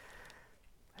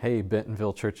Hey,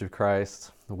 Bentonville Church of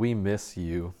Christ, we miss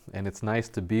you, and it's nice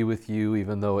to be with you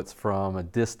even though it's from a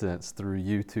distance through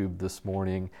YouTube this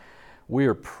morning. We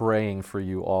are praying for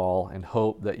you all and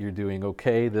hope that you're doing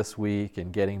okay this week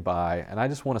and getting by. And I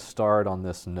just want to start on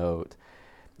this note.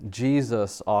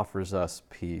 Jesus offers us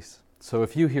peace. So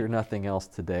if you hear nothing else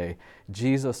today,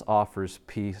 Jesus offers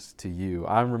peace to you.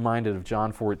 I'm reminded of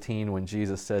John 14 when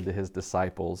Jesus said to his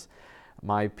disciples,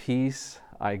 "My peace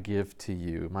I give to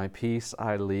you, my peace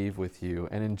I leave with you."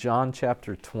 And in John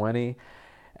chapter 20,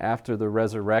 after the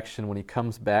resurrection, when he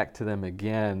comes back to them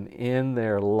again in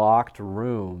their locked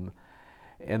room,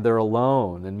 and they're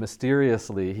alone, and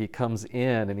mysteriously he comes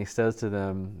in and he says to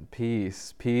them,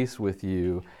 "Peace, peace with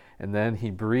you." And then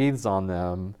he breathes on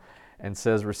them and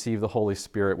says, "Receive the Holy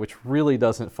Spirit," which really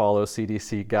doesn't follow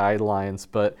CDC guidelines,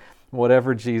 but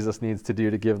whatever Jesus needs to do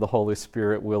to give the Holy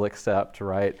Spirit, we'll accept,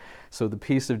 right? So the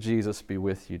peace of Jesus be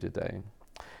with you today.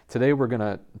 Today we're going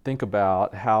to think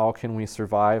about how can we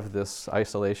survive this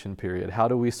isolation period? How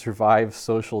do we survive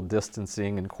social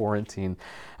distancing and quarantine?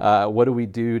 What do we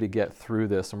do to get through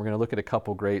this? And we're going to look at a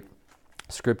couple great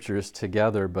scriptures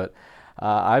together, but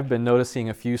I've been noticing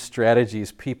a few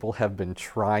strategies people have been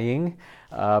trying.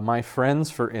 My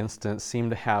friends, for instance, seem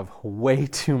to have way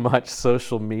too much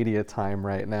social media time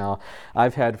right now.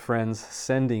 I've had friends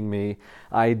sending me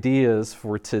ideas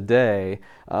for today,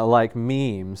 like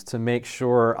memes, to make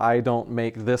sure I don't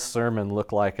make this sermon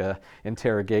look like a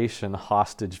interrogation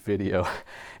hostage video.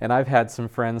 And I've had some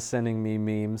friends sending me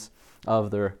memes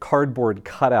of their cardboard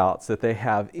cutouts that they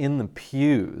have in the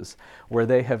pews, where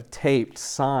they have taped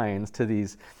signs to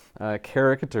these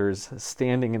characters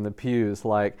standing in the pews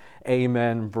like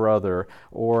 "Amen, brother,"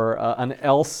 or an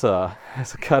Elsa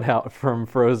has a cutout from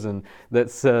Frozen that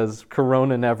says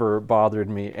 "Corona never bothered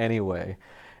me anyway."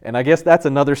 And I guess that's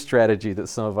another strategy that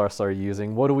some of us are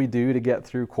using. What do we do to get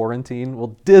through quarantine?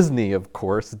 Well, Disney, of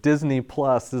course. Disney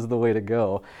Plus is the way to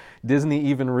go. Disney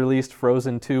even released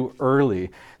Frozen 2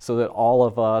 early so that all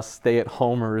of us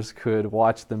stay-at-homers could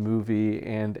watch the movie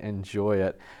and enjoy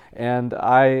it. And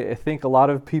I think a lot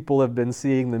of people have been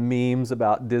seeing the memes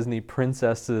about Disney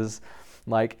princesses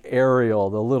like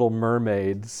Ariel, the Little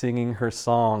Mermaid, singing her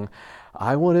song,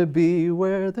 "I want to be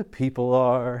where the people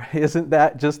are." Isn't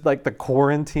that just like the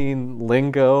quarantine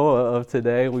lingo of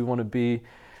today? We want to be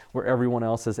where everyone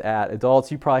else is at.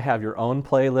 Adults, you probably have your own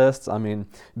playlists. I mean,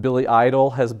 Billy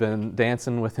Idol has been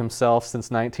dancing with himself since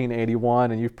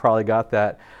 1981, and you've probably got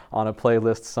that on a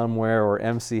playlist somewhere, or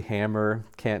MC Hammer,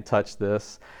 "Can't Touch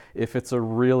This." If it's a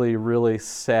really, really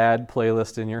sad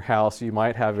playlist in your house, you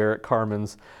might have Eric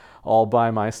Carmen's "All by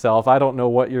Myself." I don't know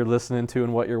what you're listening to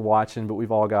and what you're watching, but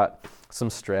we've all got some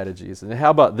strategies. And how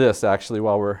about this, actually,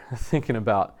 while we're thinking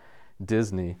about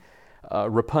Disney?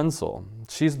 Rapunzel.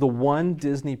 She's the one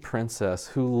Disney princess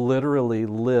who literally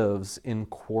lives in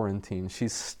quarantine.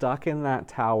 She's stuck in that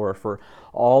tower for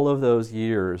all of those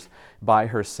years by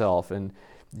herself. And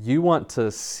you want to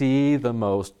see the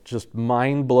most just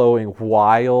mind-blowing,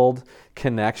 wild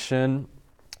connection?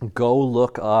 Go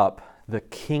look up the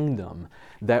kingdom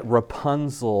that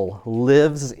Rapunzel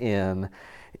lives in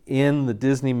the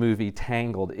Disney movie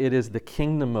Tangled. It is the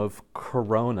kingdom of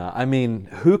Corona. I mean,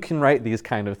 who can write these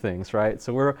kind of things, right?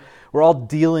 So we're all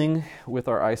dealing with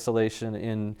our isolation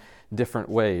in different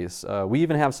ways. We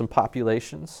even have some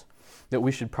populations that we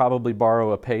should probably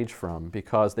borrow a page from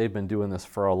because they've been doing this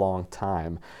for a long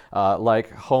time,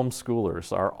 like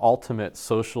homeschoolers, our ultimate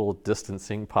social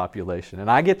distancing population.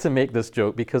 And I get to make this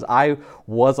joke because I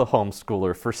was a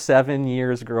homeschooler for 7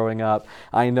 years growing up.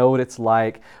 I know what it's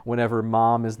like whenever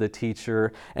mom is the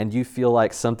teacher and you feel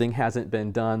like something hasn't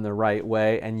been done the right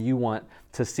way and you want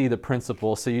to see the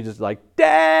principal, so you just like,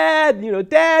 "Dad,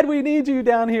 Dad, we need you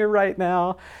down here right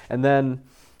now." And then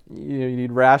you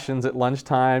need rations at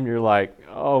lunchtime. You're like,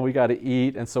 "Oh, we got to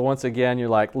eat." And so once again, you're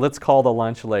like, "Let's call the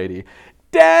lunch lady.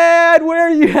 Dad, where are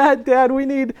you at, Dad? We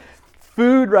need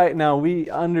food right now." We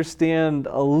understand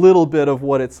a little bit of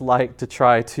what it's like to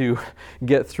try to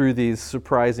get through these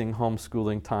surprising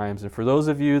homeschooling times. And for those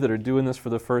of you that are doing this for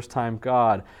the first time,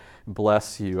 God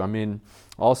bless you. I mean,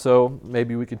 also,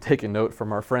 maybe we could take a note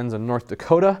from our friends in North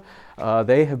Dakota.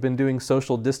 They have been doing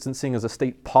social distancing as a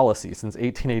state policy since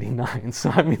 1889.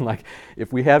 So, I mean, like,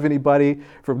 if we have anybody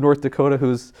from North Dakota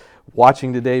who's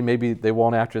watching today, maybe they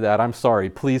won't after that. I'm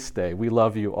sorry. Please stay. We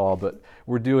love you all, but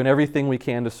we're doing everything we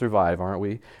can to survive, aren't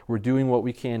we? We're doing what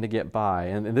we can to get by,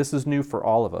 and this is new for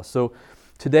all of us. So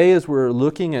today, as we're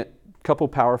looking at a couple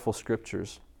powerful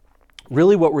scriptures,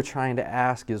 really what we're trying to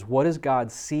ask is, what does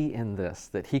God see in this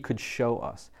that he could show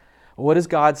us? What is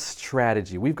God's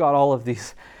strategy? We've got all of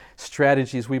these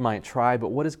strategies we might try, but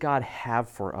what does God have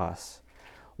for us?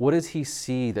 What does he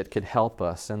see that could help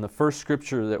us? And the first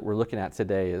scripture that we're looking at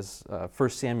today is 1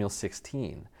 Samuel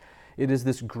 16. It is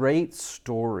this great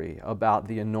story about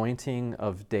the anointing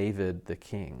of David the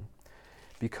king,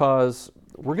 because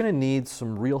we're going to need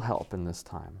some real help in this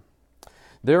time.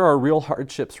 There are real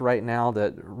hardships right now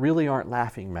that really aren't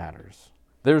laughing matters.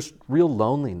 There's real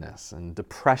loneliness and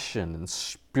depression and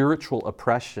spiritual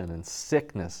oppression and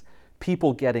sickness,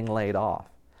 people getting laid off.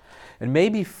 And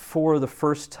maybe for the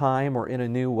first time or in a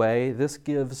new way, this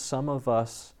gives some of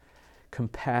us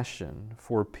compassion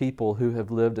for people who have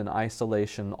lived in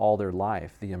isolation all their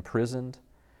life, the imprisoned,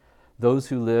 those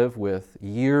who live with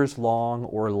years-long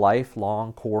or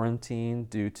lifelong quarantine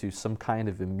due to some kind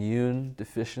of immune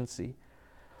deficiency,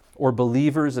 or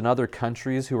believers in other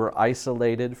countries who are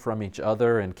isolated from each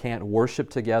other and can't worship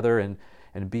together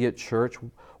and be at church.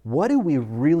 What do we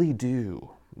really do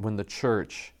when the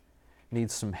church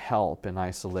needs some help in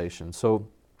isolation? So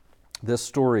this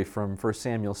story from 1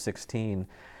 Samuel 16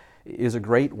 is a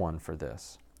great one for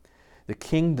this. The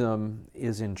kingdom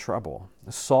is in trouble.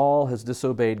 Saul has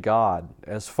disobeyed God.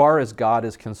 As far as God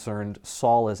is concerned,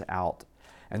 Saul is out.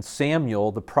 And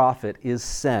Samuel, the prophet, is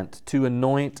sent to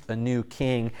anoint a new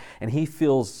king, and he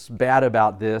feels bad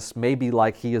about this, maybe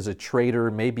like he is a traitor,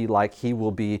 maybe like he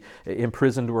will be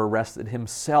imprisoned or arrested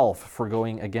himself for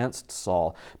going against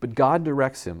Saul. But God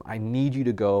directs him, I need you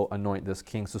to go anoint this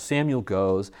king. So Samuel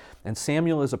goes, and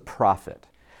Samuel is a prophet.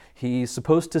 He's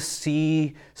supposed to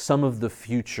see some of the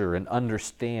future and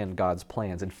understand God's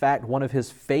plans. In fact, one of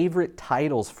his favorite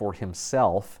titles for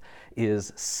himself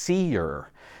is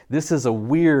seer. This is a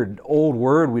weird old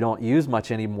word we don't use much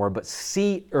anymore, but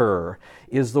seer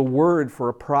is the word for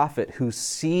a prophet who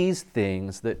sees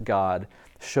things that God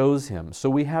shows him. So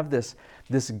we have this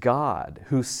God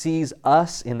who sees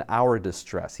us in our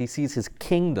distress. He sees his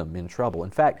kingdom in trouble.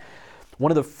 In fact, one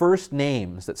of the first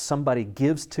names that somebody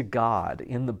gives to God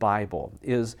in the Bible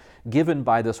is given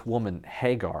by this woman,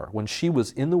 Hagar, when she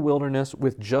was in the wilderness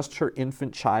with just her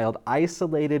infant child,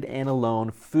 isolated and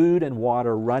alone, food and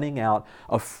water running out,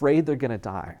 afraid they're going to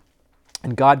die.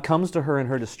 And God comes to her in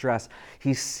her distress.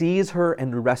 He sees her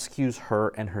and rescues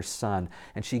her and her son.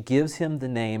 And she gives him the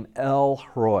name El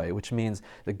Roi, which means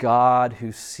the God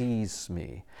who sees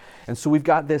me. And so we've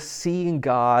got this seeing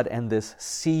God and this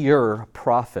seer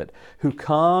prophet who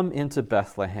come into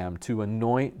Bethlehem to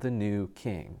anoint the new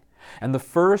king. And the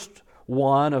first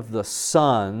one of the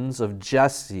sons of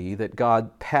Jesse that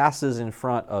God passes in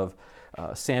front of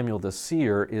Samuel the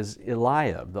seer is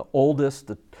Eliab, the oldest,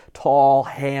 the tall,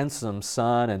 handsome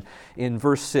son. And in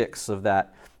verse 6 of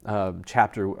that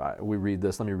chapter, we read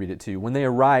this. Let me read it to you. When they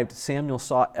arrived, Samuel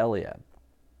saw Eliab,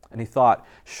 and he thought,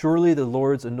 surely the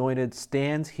Lord's anointed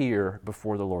stands here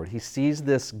before the Lord. He sees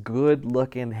this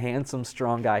good-looking, handsome,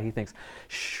 strong guy. He thinks,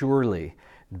 surely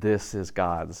this is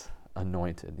God's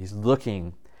anointed. He's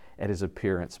looking at his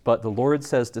appearance. But the Lord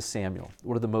says to Samuel,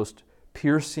 one of the most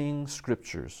piercing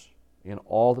scriptures in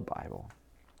all the Bible,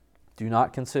 do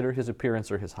not consider his appearance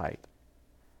or his height,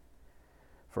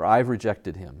 for I've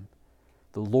rejected him.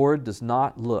 The Lord does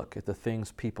not look at the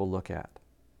things people look at.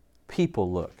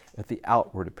 People look at the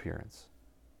outward appearance,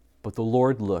 but the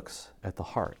Lord looks at the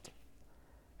heart.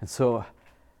 And so,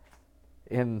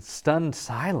 in stunned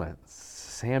silence,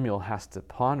 Samuel has to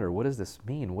ponder, what does this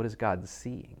mean? What is God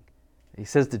seeing? He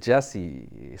says to Jesse,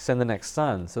 send the next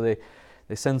son. So they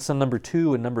send son number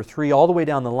 2 and number 3 all the way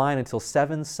down the line until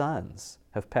 7 sons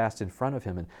have passed in front of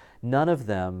him, and none of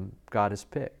them God has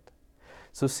picked.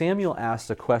 So Samuel asks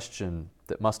a question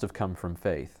that must have come from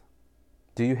faith.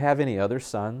 Do you have any other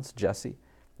sons, Jesse?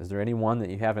 Is there anyone that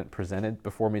you haven't presented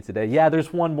before me today? Yeah,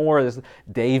 there's one more. There's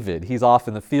David. He's off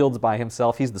in the fields by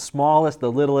himself. He's the smallest, the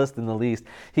littlest, and the least.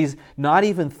 He's not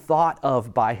even thought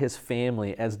of by his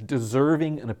family as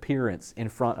deserving an appearance in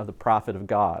front of the prophet of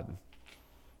God.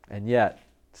 And yet,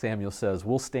 Samuel says,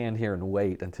 we'll stand here and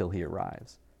wait until he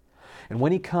arrives. And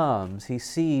when he comes, he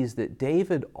sees that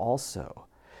David also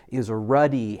is a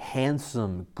ruddy,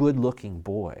 handsome, good-looking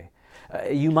boy.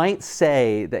 You might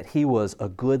say that he was a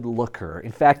good looker.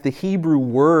 In fact, the Hebrew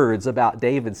words about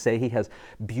David say he has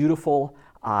beautiful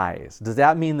eyes. Does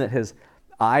that mean that his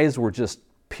eyes were just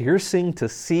piercing to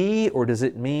see, or does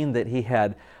it mean that he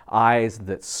had eyes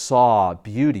that saw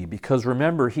beauty? Because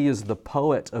remember, he is the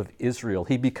poet of Israel.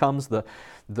 He becomes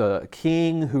the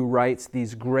king who writes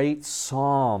these great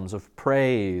psalms of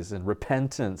praise and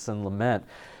repentance and lament.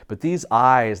 But these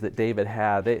eyes that David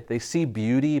had, they see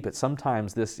beauty, but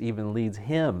sometimes this even leads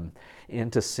him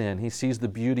into sin. He sees the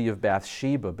beauty of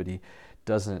Bathsheba, but he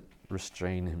doesn't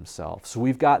restrain himself. So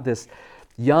we've got this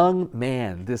young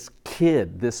man, this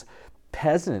kid, this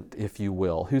peasant, if you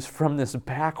will, who's from this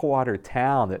backwater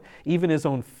town that even his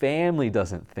own family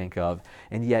doesn't think of,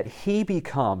 and yet he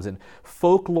becomes, in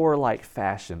folklore-like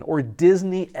fashion or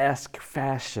Disney-esque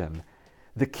fashion,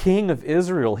 the king of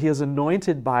Israel. He is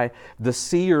anointed by the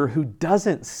seer who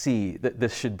doesn't see that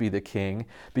this should be the king,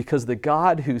 because the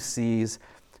God who sees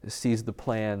the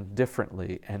plan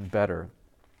differently and better.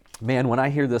 Man, when I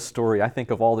hear this story, I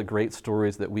think of all the great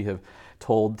stories that we have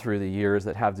told through the years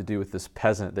that have to do with this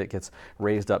peasant that gets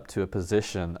raised up to a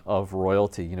position of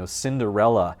royalty. You know,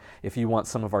 Cinderella, if you want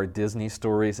some of our Disney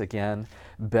stories again,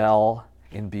 Belle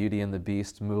in Beauty and the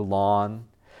Beast, Mulan,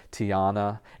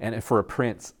 Tiana, and for a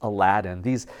prince, Aladdin.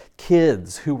 These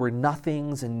kids who were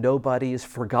nothings and nobodies,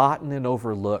 forgotten and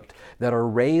overlooked, that are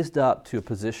raised up to a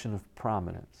position of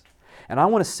prominence. And I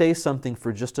want to say something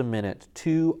for just a minute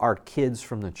to our kids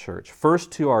from the church. First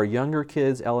to our younger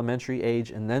kids, elementary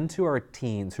age, and then to our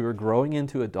teens who are growing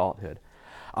into adulthood.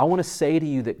 I want to say to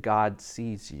you that God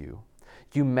sees you.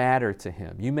 You matter to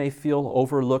Him. You may feel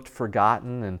overlooked,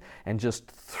 forgotten, and just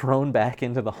thrown back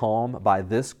into the home by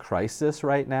this crisis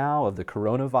right now of the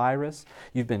coronavirus.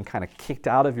 You've been kind of kicked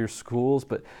out of your schools,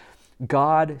 but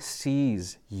God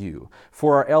sees you.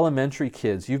 For our elementary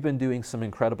kids, you've been doing some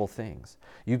incredible things.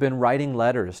 You've been writing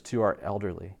letters to our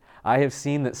elderly. I have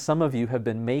seen that some of you have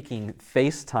been making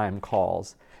FaceTime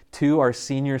calls to our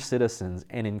senior citizens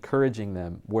and encouraging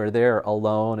them where they're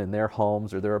alone in their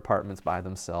homes or their apartments by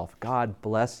themselves. God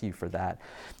bless you for that.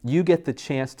 You get the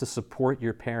chance to support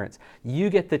your parents. You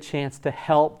get the chance to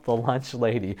help the lunch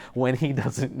lady when he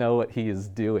doesn't know what he is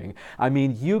doing. I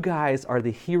mean, you guys are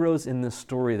the heroes in this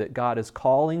story that God is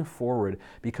calling forward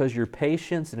because your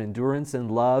patience and endurance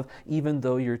and love, even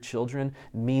though you're children,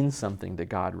 means something to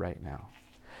God right now.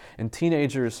 And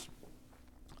teenagers,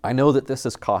 I know that this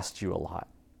has cost you a lot.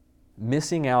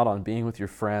 Missing out on being with your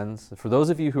friends. For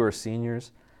those of you who are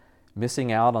seniors,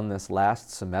 missing out on this last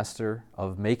semester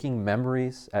of making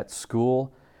memories at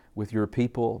school with your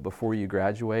people before you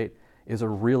graduate is a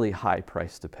really high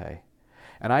price to pay.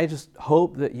 And I just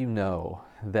hope that you know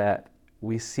that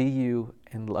we see you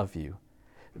and love you.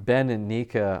 Ben and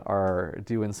Nika are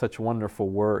doing such wonderful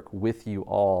work with you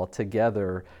all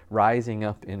together, rising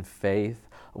up in faith.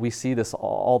 We see this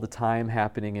all the time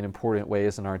happening in important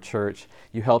ways in our church.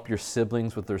 You help your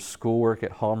siblings with their schoolwork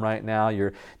at home right now.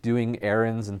 You're doing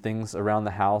errands and things around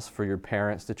the house for your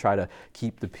parents to try to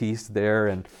keep the peace there.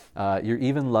 And you're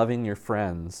even loving your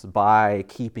friends by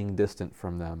keeping distant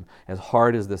from them. As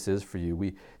hard as this is for you,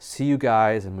 we see you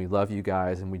guys and we love you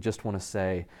guys, and we just want to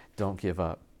say, don't give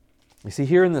up. You see,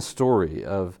 here in this story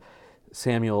of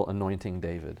Samuel anointing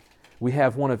David, we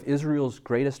have one of Israel's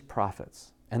greatest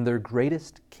prophets and their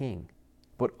greatest king.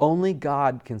 But only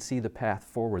God can see the path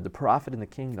forward. The prophet and the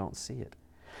king don't see it.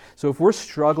 So if we're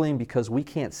struggling because we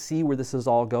can't see where this is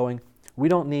all going, we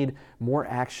don't need more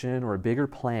action or a bigger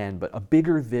plan, but a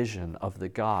bigger vision of the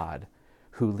God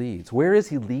who leads. Where is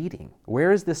He leading?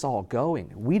 Where is this all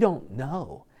going? We don't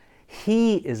know.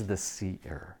 He is the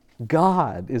seer.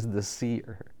 God is the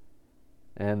seer.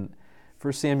 And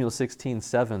 1 Samuel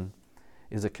 16:7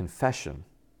 is a confession.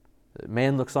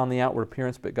 Man looks on the outward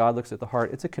appearance, but God looks at the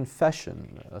heart. It's a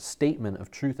confession, a statement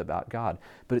of truth about God.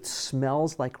 But it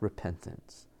smells like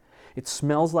repentance. It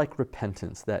smells like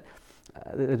repentance that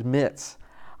admits,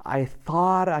 I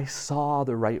thought I saw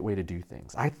the right way to do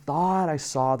things. I thought I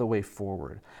saw the way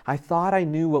forward. I thought I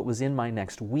knew what was in my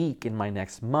next week, in my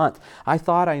next month. I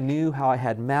thought I knew how I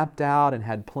had mapped out and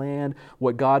had planned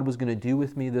what God was going to do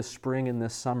with me this spring and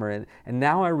this summer. And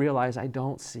now I realize I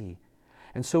don't see.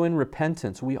 And so in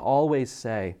repentance, we always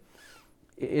say,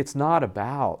 it's not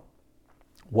about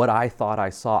what I thought I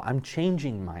saw. I'm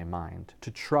changing my mind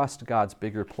to trust God's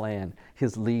bigger plan,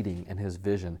 His leading, and His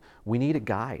vision. We need a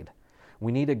guide.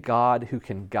 We need a God who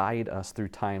can guide us through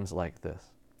times like this.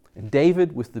 And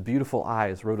David, with the beautiful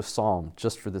eyes, wrote a psalm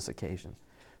just for this occasion.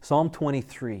 Psalm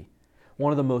 23,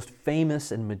 one of the most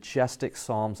famous and majestic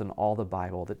psalms in all the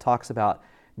Bible, that talks about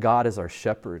God as our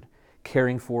shepherd,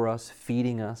 caring for us,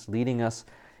 feeding us, leading us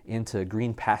into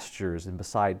green pastures and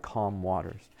beside calm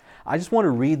waters. I just want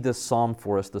to read this psalm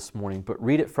for us this morning, but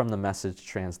read it from the Message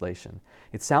translation.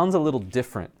 It sounds a little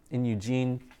different in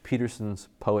Eugene Peterson's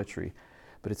poetry,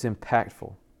 but it's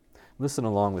impactful. Listen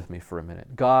along with me for a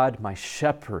minute. God, my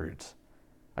shepherd,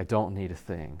 I don't need a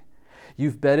thing.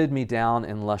 You've bedded me down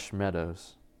in lush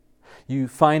meadows. You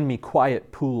find me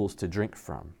quiet pools to drink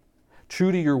from.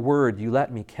 True to your word, you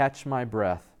let me catch my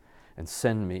breath and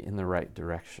send me in the right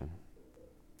direction.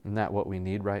 Isn't that what we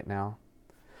need right now?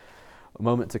 A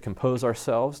moment to compose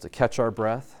ourselves, to catch our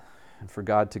breath, and for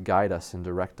God to guide us and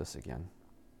direct us again.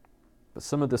 But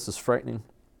some of this is frightening.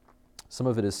 Some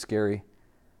of it is scary.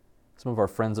 Some of our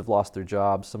friends have lost their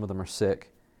jobs. Some of them are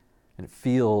sick. And it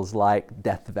feels like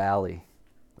Death Valley,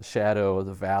 the shadow of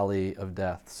the valley of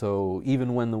death. So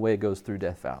even when the way goes through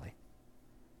Death Valley,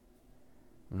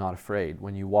 I'm not afraid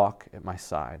when you walk at my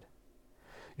side.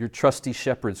 Your trusty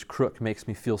shepherd's crook makes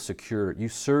me feel secure. You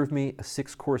serve me a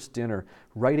 6-course dinner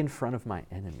right in front of my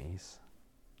enemies.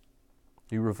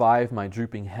 You revive my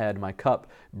drooping head. My cup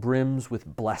brims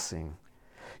with blessing.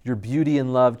 Your beauty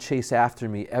and love chase after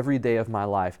me every day of my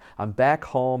life. I'm back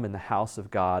home in the house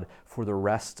of God for the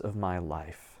rest of my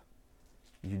life.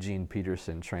 Eugene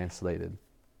Peterson translated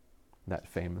that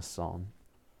famous psalm.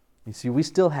 You see, we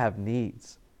still have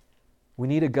needs. We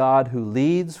need a God who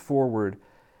leads forward,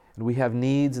 and we have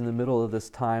needs in the middle of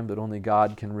this time that only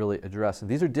God can really address.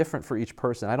 And these are different for each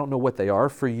person. I don't know what they are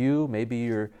for you. Maybe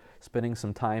you're spending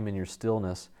some time in your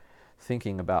stillness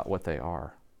thinking about what they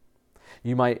are.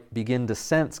 You might begin to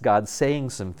sense God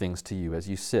saying some things to you as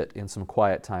you sit in some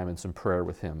quiet time and some prayer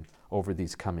with Him over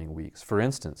these coming weeks. For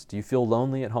instance, do you feel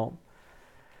lonely at home?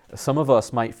 Some of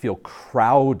us might feel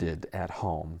crowded at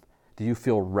home. Do you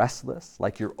feel restless,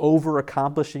 like you're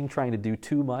over-accomplishing, trying to do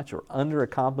too much, or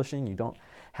under-accomplishing, you don't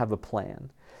have a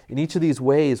plan? In each of these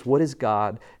ways, what is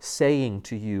God saying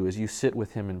to you as you sit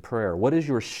with Him in prayer? What is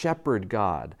your shepherd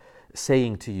God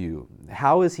saying to you?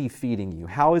 How is He feeding you?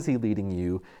 How is He leading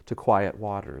you to quiet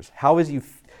waters? How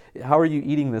are you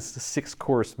eating this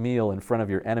 6-course meal in front of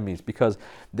your enemies? Because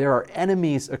there are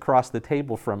enemies across the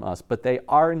table from us, but they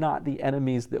are not the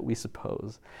enemies that we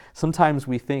suppose. Sometimes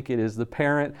we think it is the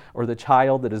parent or the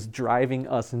child that is driving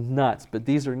us nuts, but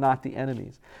these are not the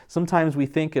enemies. Sometimes we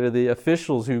think it are the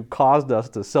officials who caused us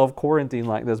to self-quarantine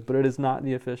like this, but it is not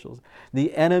the officials.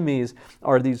 The enemies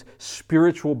are these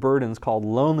spiritual burdens called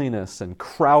loneliness and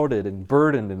crowded and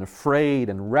burdened and afraid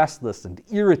and restless and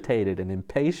irritated and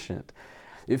impatient.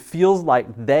 It feels like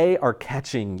they are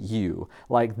catching you,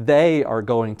 like they are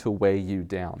going to weigh you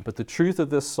down. But the truth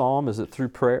of this psalm is that through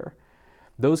prayer,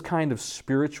 those kind of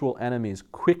spiritual enemies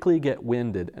quickly get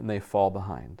winded and they fall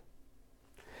behind.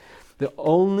 The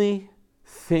only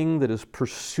thing that is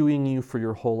pursuing you for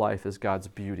your whole life is God's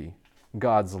beauty,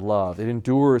 God's love. It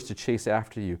endures to chase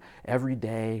after you every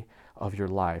day of your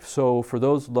life. So for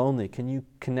those lonely, can you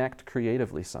connect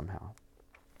creatively somehow?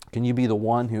 Can you be the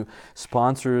one who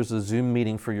sponsors a Zoom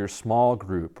meeting for your small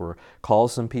group or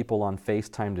calls some people on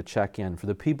FaceTime to check in? For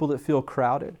the people that feel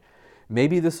crowded,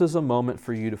 maybe this is a moment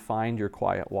for you to find your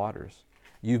quiet waters.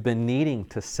 You've been needing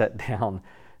to set down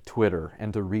Twitter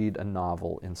and to read a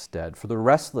novel instead. For the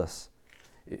restless,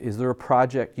 is there a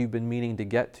project you've been meaning to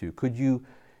get to? Could you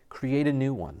create a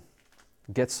new one?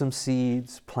 Get some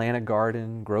seeds, plant a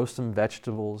garden, grow some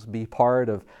vegetables, be part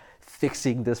of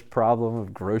fixing this problem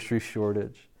of grocery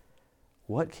shortage.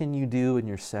 What can you do in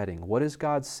your setting? What is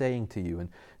God saying to you? And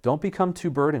don't become too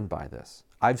burdened by this.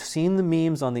 I've seen the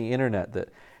memes on the internet that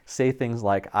say things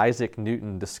like Isaac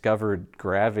Newton discovered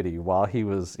gravity while he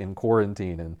was in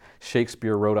quarantine and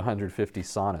Shakespeare wrote 150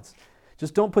 sonnets.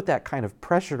 Just don't put that kind of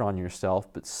pressure on yourself,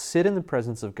 but sit in the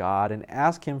presence of God and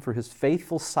ask Him for His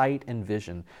faithful sight and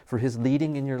vision, for His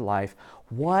leading in your life.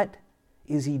 What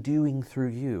is He doing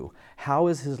through you? How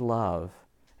is His love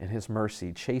and His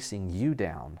mercy chasing you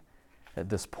down at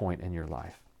this point in your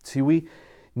life? See, we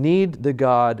need the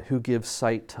God who gives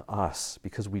sight to us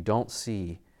because we don't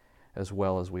see as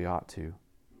well as we ought to.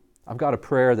 I've got a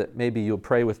prayer that maybe you'll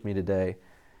pray with me today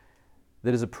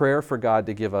that is a prayer for God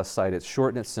to give us sight. It's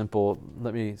short and it's simple.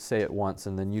 Let me say it once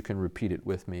and then you can repeat it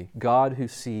with me. God who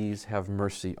sees, have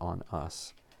mercy on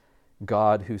us.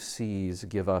 God who sees,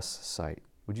 give us sight.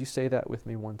 Would you say that with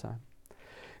me one time?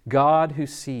 God who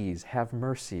sees, have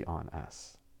mercy on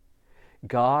us.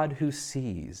 God who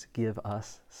sees, give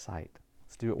us sight.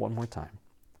 Let's do it one more time.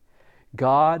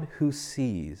 God who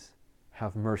sees,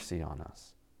 have mercy on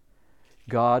us.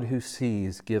 God who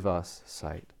sees, give us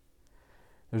sight.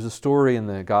 There's a story in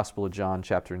the Gospel of John,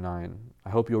 chapter 9. I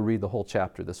hope you'll read the whole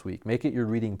chapter this week. Make it your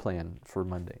reading plan for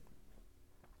Monday.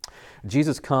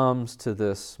 Jesus comes to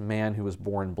this man who was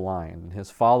born blind, and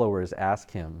his followers ask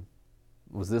him,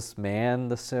 was this man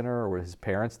the sinner or were his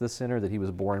parents the sinner that he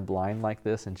was born blind like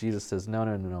this? And Jesus says,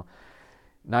 no.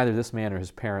 Neither this man or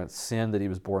his parents sinned that he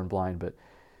was born blind, but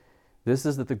this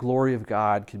is that the glory of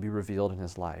God could be revealed in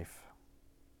his life.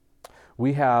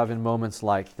 We have, in moments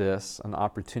like this, an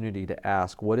opportunity to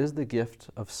ask, what is the gift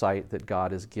of sight that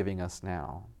God is giving us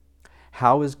now?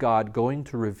 How is God going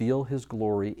to reveal His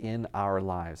glory in our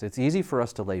lives? It's easy for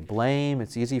us to lay blame.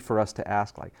 It's easy for us to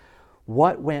ask,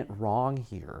 what went wrong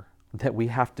here that we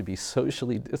have to be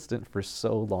socially distant for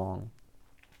so long?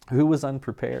 Who was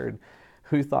unprepared?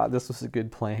 Who thought this was a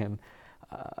good plan?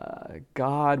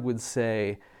 God would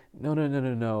say, No, no, no,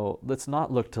 no, no. Let's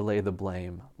not look to lay the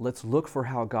blame. Let's look for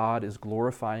how God is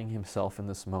glorifying himself in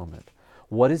this moment.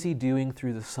 What is he doing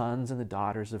through the sons and the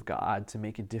daughters of God to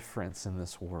make a difference in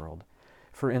this world?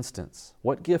 For instance,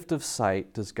 what gift of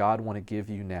sight does God want to give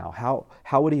you now?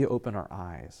 How would he open our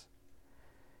eyes?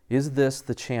 Is this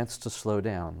the chance to slow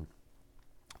down?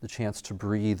 The chance to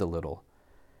breathe a little?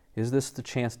 Is this the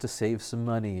chance to save some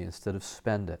money instead of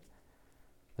spend it?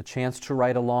 The chance to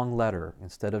write a long letter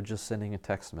instead of just sending a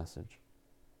text message?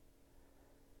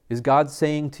 Is God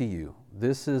saying to you,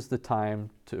 this is the time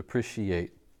to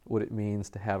appreciate what it means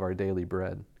to have our daily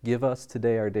bread? Give us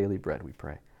today our daily bread, we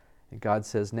pray. And God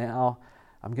says, now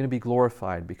I'm going to be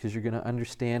glorified because you're going to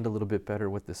understand a little bit better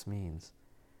what this means.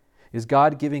 Is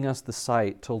God giving us the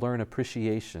sight to learn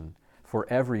appreciation for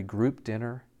every group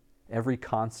dinner, every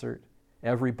concert,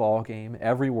 every ball game,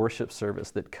 every worship service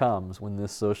that comes when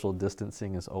this social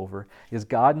distancing is over? Is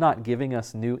God not giving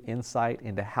us new insight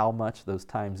into how much those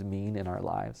times mean in our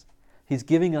lives? He's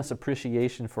giving us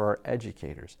appreciation for our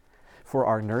educators, for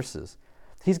our nurses.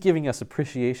 He's giving us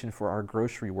appreciation for our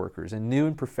grocery workers in new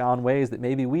and profound ways that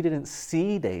maybe we didn't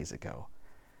see days ago.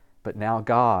 But now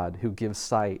God, who gives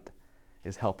sight,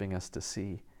 is helping us to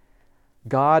see.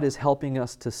 God is helping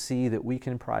us to see that we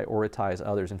can prioritize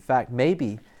others. In fact,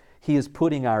 maybe he is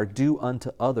putting our do unto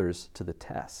others to the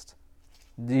test.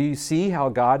 Do you see how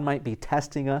God might be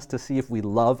testing us to see if we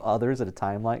love others at a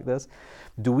time like this?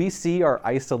 Do we see our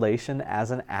isolation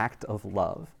as an act of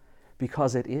love?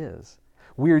 Because it is.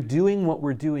 We're doing what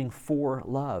we're doing for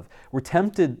love. We're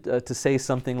tempted to say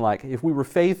something like, if we were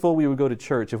faithful, we would go to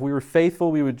church. If we were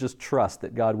faithful, we would just trust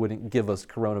that God wouldn't give us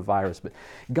coronavirus. But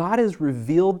God has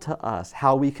revealed to us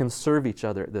how we can serve each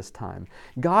other at this time.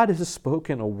 God has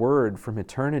spoken a word from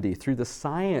eternity through the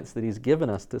science that he's given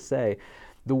us to say,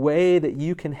 the way that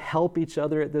you can help each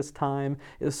other at this time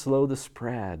is slow the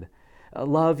spread.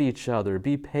 Love each other,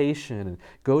 be patient, and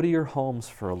go to your homes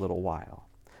for a little while.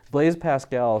 Blaise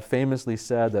Pascal famously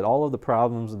said that all of the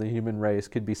problems of the human race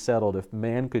could be settled if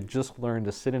man could just learn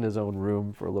to sit in his own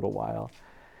room for a little while.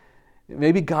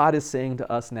 Maybe God is saying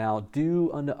to us now, do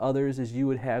unto others as you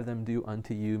would have them do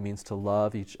unto you, means to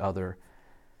love each other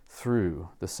through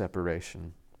the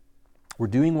separation. We're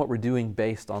doing what we're doing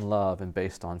based on love and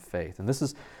based on faith. And this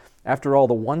is, after all,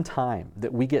 the one time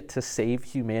that we get to save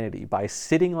humanity by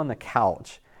sitting on the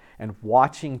couch and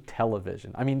watching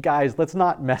television. I mean, guys, let's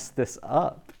not mess this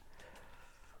up.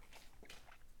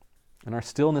 In our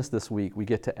stillness this week, we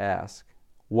get to ask,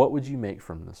 what would you make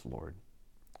from this, Lord?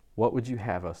 What would you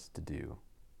have us to do?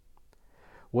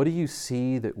 What do you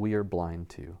see that we are blind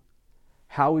to?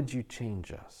 How would you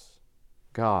change us?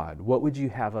 God, what would you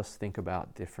have us think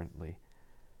about differently?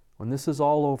 When this is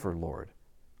all over, Lord,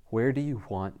 where do you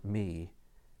want me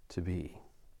to be?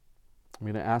 I'm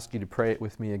going to ask you to pray it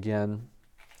with me again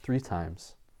 3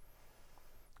 times.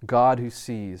 God who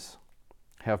sees,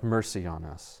 have mercy on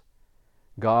us.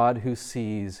 God who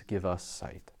sees, give us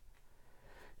sight.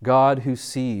 God who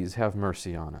sees, have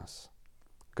mercy on us.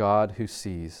 God who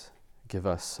sees, give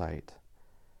us sight.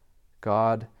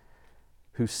 God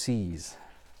who sees,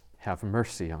 have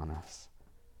mercy on us.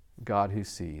 God who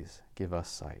sees, give us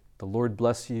sight. The Lord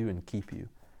bless you and keep you.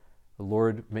 The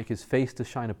Lord make his face to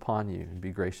shine upon you and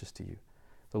be gracious to you.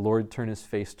 The Lord turn his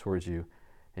face towards you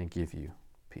and give you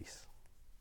peace.